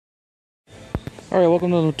Alright,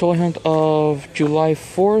 welcome to the toy hunt of July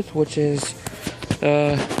 4th, which is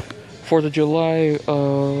 4th of July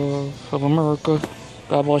of America.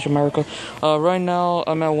 God bless America. Right now,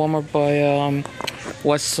 I'm at Walmart by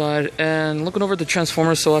West Side, and looking over the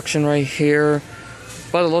Transformers selection right here.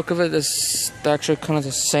 By the look of it, it's actually kind of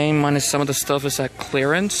the same, minus some of the stuff is at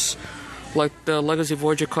clearance. Like the Legacy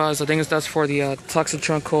Voyager class, I think that's for the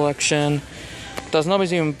Toxitron collection.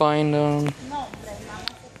 Nobody's even buying them.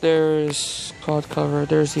 There's cloud cover,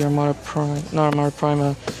 there's the Armada Prime, not Armada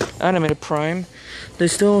Prime, Animated Prime. They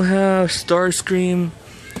still have Starscream.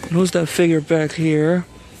 Who's that figure back here?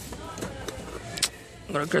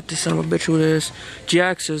 I'm gonna get this son of a bitch with this.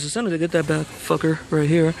 Jaxus, as soon as I get that back fucker right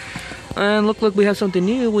here. And look like we have something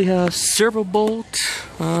new. We have Servobolt,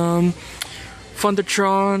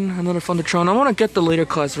 Thundertron, another Thundertron. I want to get the later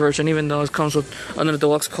class version, even though it comes with another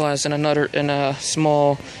deluxe class and a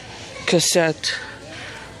small cassette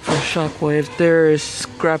for Shockwave. There is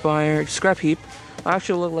Scrap Heap. I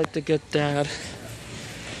actually would like to get that.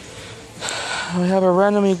 We have a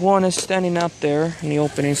random iguana standing out there in the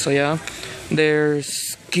opening, so yeah.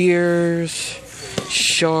 There's Gears,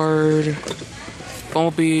 Shard,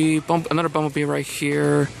 Bumblebee, another Bumblebee right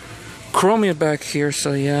here, Chromia back here,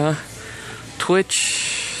 so yeah.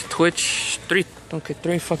 Twitch, three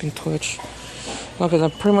fucking Twitch. Okay, I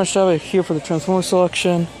pretty much have it here for the Transformers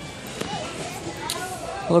selection.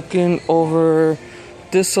 Looking over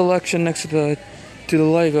this selection next to the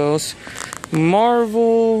Legos.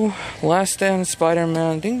 Marvel, Last Stand,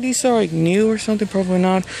 Spider-Man. I think these are like new or something, probably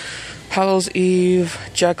not. Hallows Eve,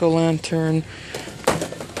 Jack-O-Lantern,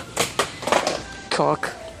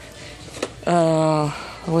 Cock.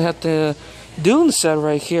 We have the Dune set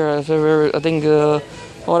right here. I think a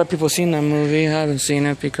lot of people have seen that movie. I haven't seen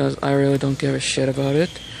it because I really don't give a shit about it.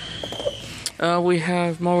 We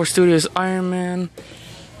have Marvel Studios Iron Man.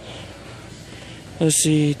 Let's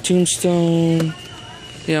see, Tombstone.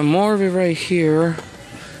 Yeah, more of it right here.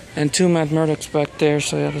 And two Matt Murdock's back there,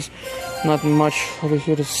 so yeah, there's not much over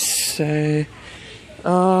here to say.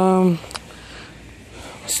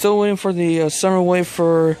 Still waiting for the summer wave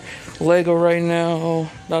for Lego right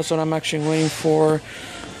now. That's what I'm actually waiting for.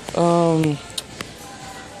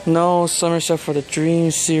 No summer set for the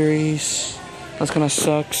Dream series. That's kinda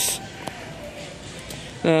sucks.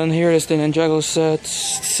 And here is the Ninjago sets.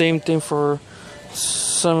 Same thing for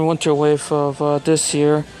summer winter wave of this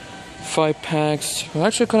year. 5 packs.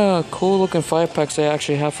 Actually kind of cool looking 5 packs they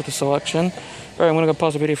actually have for the selection. Alright, I'm gonna go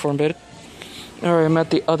pause the video for a bit. Alright, I'm at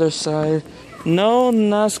the other side. No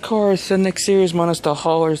NASCAR Scenic Series minus the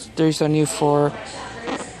haulers. These are new for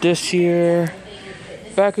this year.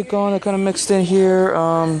 Bakugan, I kind of mixed in here.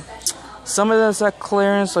 Some of that's at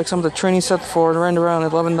clearance, like some of the training set for around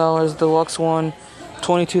 $11. The deluxe one,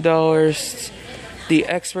 $22. The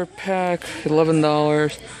expert pack,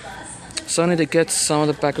 $11. So I need to get some of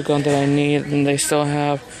the Bakugan that I need, and they still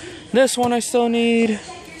have this one I still need.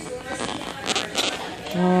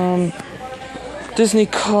 Disney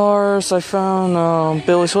cars, I found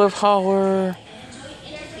Billy Swift Hauler,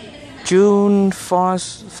 June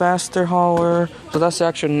Faster Hauler. So that's the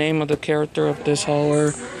actual name of the character of this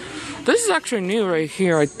hauler. This is actually new right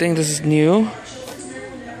here. I think this is new.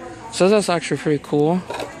 So that's actually pretty cool.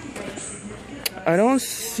 I don't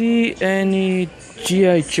see any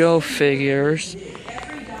G.I. Joe figures,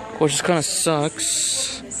 which just kind of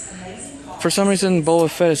sucks. For some reason, Boba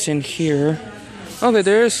Fett is in here. Okay,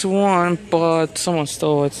 there is one, but someone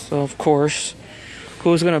stole it, so of course.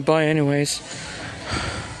 Who's gonna buy anyways?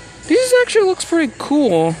 These actually looks pretty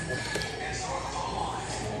cool.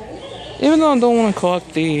 Even though I don't want to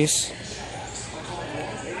collect these.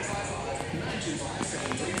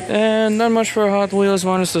 And not much for Hot Wheels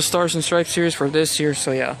minus the Stars and Stripes series for this year,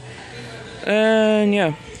 so yeah. And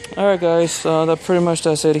yeah. Alright guys, that's pretty much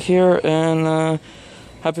it here, and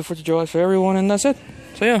happy 4th of July for everyone, and that's it.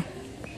 So yeah.